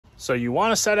So you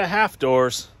want a set of half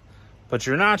doors, but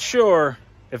you're not sure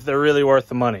if they're really worth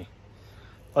the money.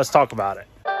 Let's talk about it.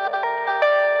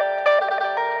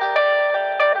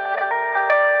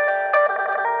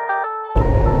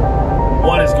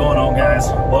 What is going on, guys?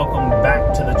 Welcome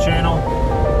back to the channel.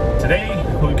 Today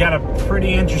we've got a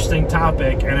pretty interesting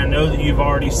topic, and I know that you've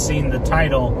already seen the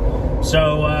title.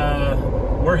 So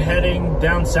we're heading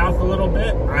down south a little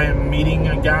bit. I am meeting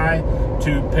a guy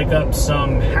to pick up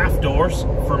some half doors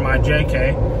for my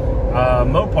JK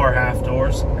Mopar half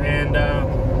doors, and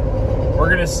we're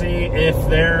gonna see if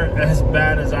they're as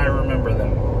bad as I remember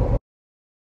them.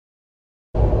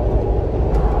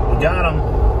 We got them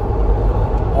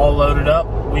all loaded up.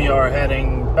 We are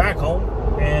heading back home,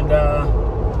 and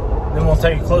then we'll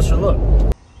take a closer look.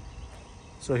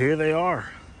 So here they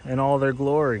are in all their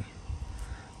glory.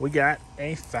 We got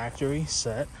a factory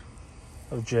set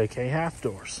of JK half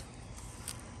doors.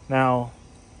 Now,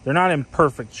 they're not in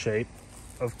perfect shape,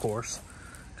 of course.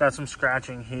 Got some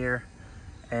scratching here,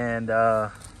 and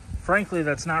frankly,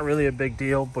 that's not really a big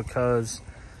deal, because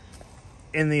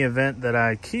in the event that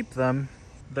I keep them,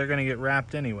 they're gonna get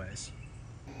wrapped anyways.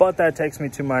 But that takes me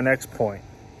to my next point.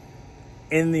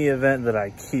 In the event that I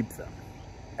keep them.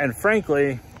 And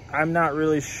frankly, I'm not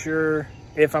really sure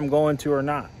if I'm going to or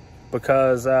not,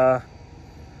 because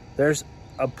there's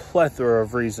a plethora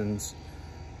of reasons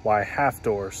why half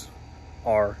doors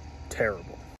are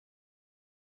terrible.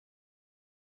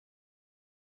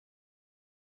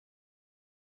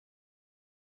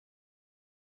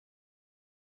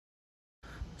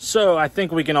 So I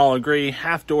think we can all agree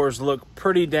half doors look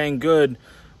pretty dang good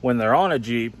when they're on a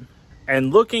Jeep,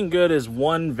 and looking good is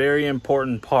one very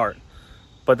important part,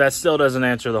 but that still doesn't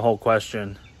answer the whole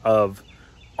question of,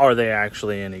 are they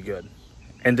actually any good?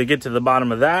 And to get to the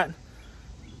bottom of that,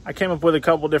 I came up with a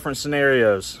couple different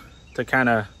scenarios to kind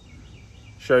of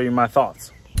show you my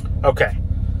thoughts. Okay,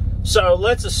 so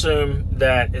let's assume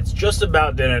that it's just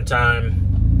about dinner time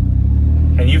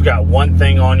and you've got one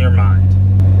thing on your mind.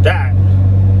 That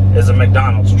is a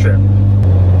McDonald's trip.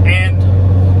 And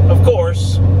of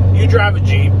course, you drive a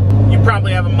Jeep, you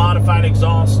probably have a modified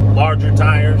exhaust, larger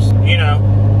tires, you know,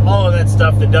 all of that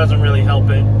stuff that doesn't really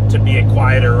help it to be a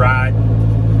quieter ride.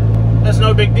 That's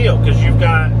no big deal, because you've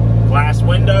got glass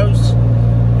windows,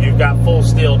 you've got full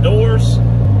steel doors,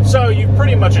 so you've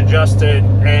pretty much adjusted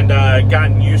and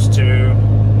gotten used to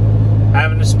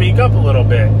having to speak up a little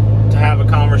bit, to have a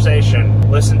conversation,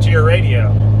 listen to your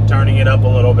radio, turning it up a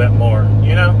little bit more,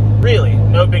 you know? Really,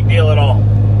 no big deal at all.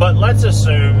 But let's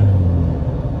assume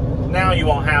now you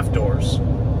want half doors.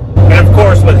 And of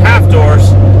course, with half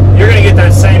doors, you're gonna get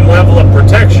that same level of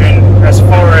protection as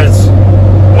far as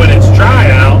when it's dry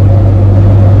out.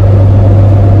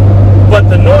 But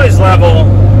the noise level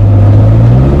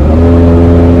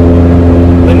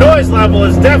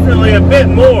is definitely a bit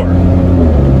more.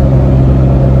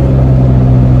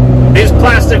 These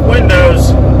plastic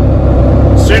windows,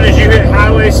 as soon as you hit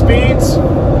highway speeds,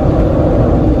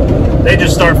 they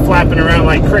just start flapping around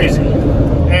like crazy.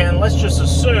 And let's just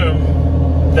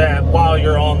assume that while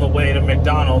you're on the way to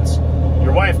McDonald's,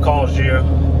 your wife calls you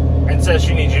and says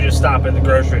she needs you to stop at the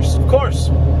grocery store. Of course,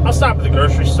 I'll stop at the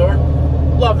grocery store.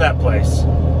 Love that place.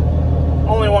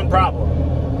 Only one problem.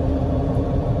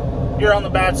 You're on the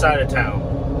bad side of town.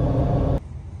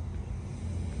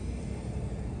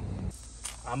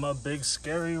 I'm a big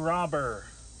scary robber.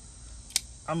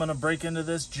 I'm gonna break into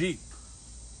this Jeep.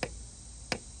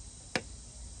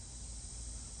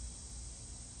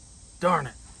 Darn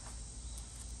it.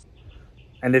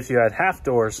 And if you had half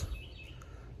doors,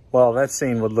 well, that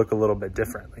scene would look a little bit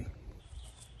differently.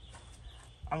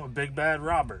 I'm a big bad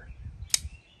robber.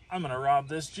 I'm gonna rob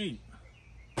this Jeep.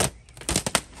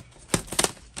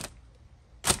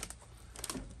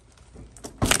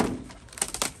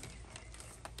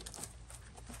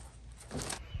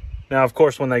 Now, of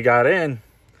course, when they got in,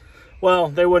 well,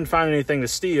 they wouldn't find anything to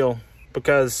steal,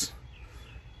 because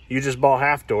you just bought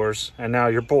half doors and now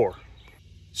you're poor.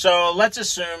 So let's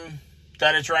assume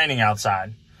that it's raining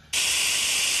outside.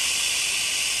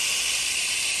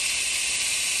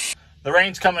 The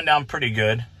rain's coming down pretty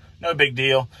good. No big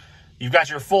deal. You've got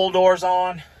your full doors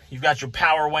on, you've got your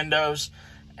power windows,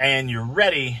 and you're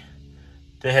ready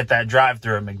to hit that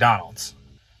drive-thru at McDonald's.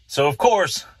 So, of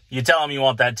course, you tell them you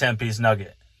want that 10-piece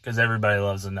nugget, because everybody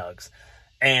loves the nugs.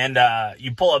 And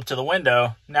you pull up to the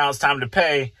window. Now it's time to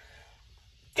pay.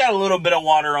 Got a little bit of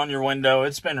water on your window.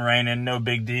 It's been raining, no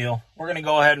big deal. We're going to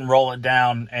go ahead and roll it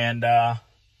down and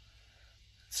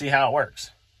see how it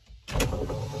works.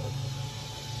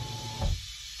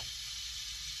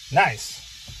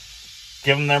 Nice.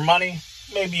 Give them their money.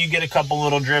 Maybe you get a couple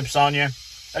little drips on you.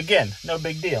 Again, no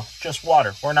big deal, just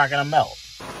water. We're not gonna melt.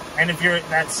 And if you're at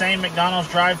that same McDonald's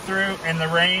drive-thru in the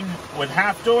rain with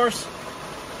half doors,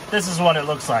 this is what it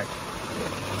looks like.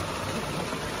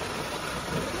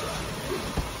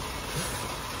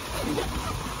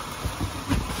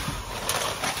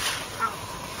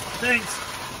 Thanks.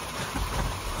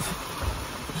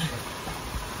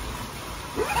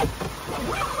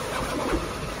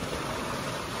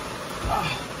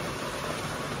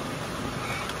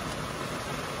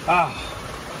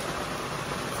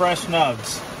 Fresh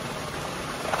nugs.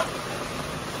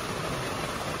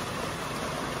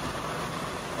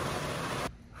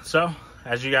 So,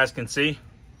 as you guys can see,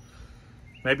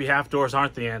 maybe half doors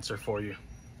aren't the answer for you.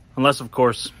 Unless, of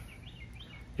course,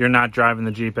 you're not driving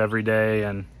the Jeep every day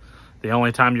and the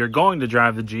only time you're going to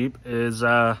drive the Jeep is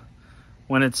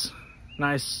when it's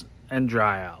nice and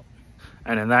dry out.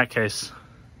 And in that case,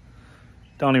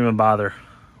 don't even bother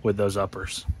with those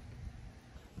uppers.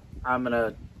 I'm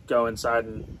gonna go inside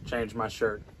and change my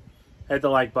shirt. Hit the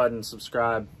like button,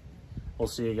 subscribe. We'll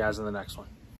see you guys in the next one.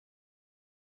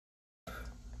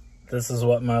 This is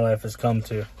what my life has come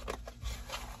to.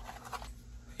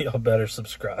 Y'all better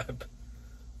subscribe.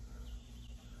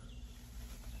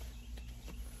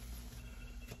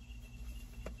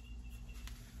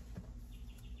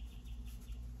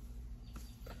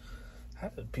 How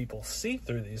did people see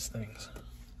through these things?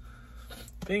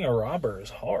 Being a robber is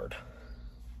hard.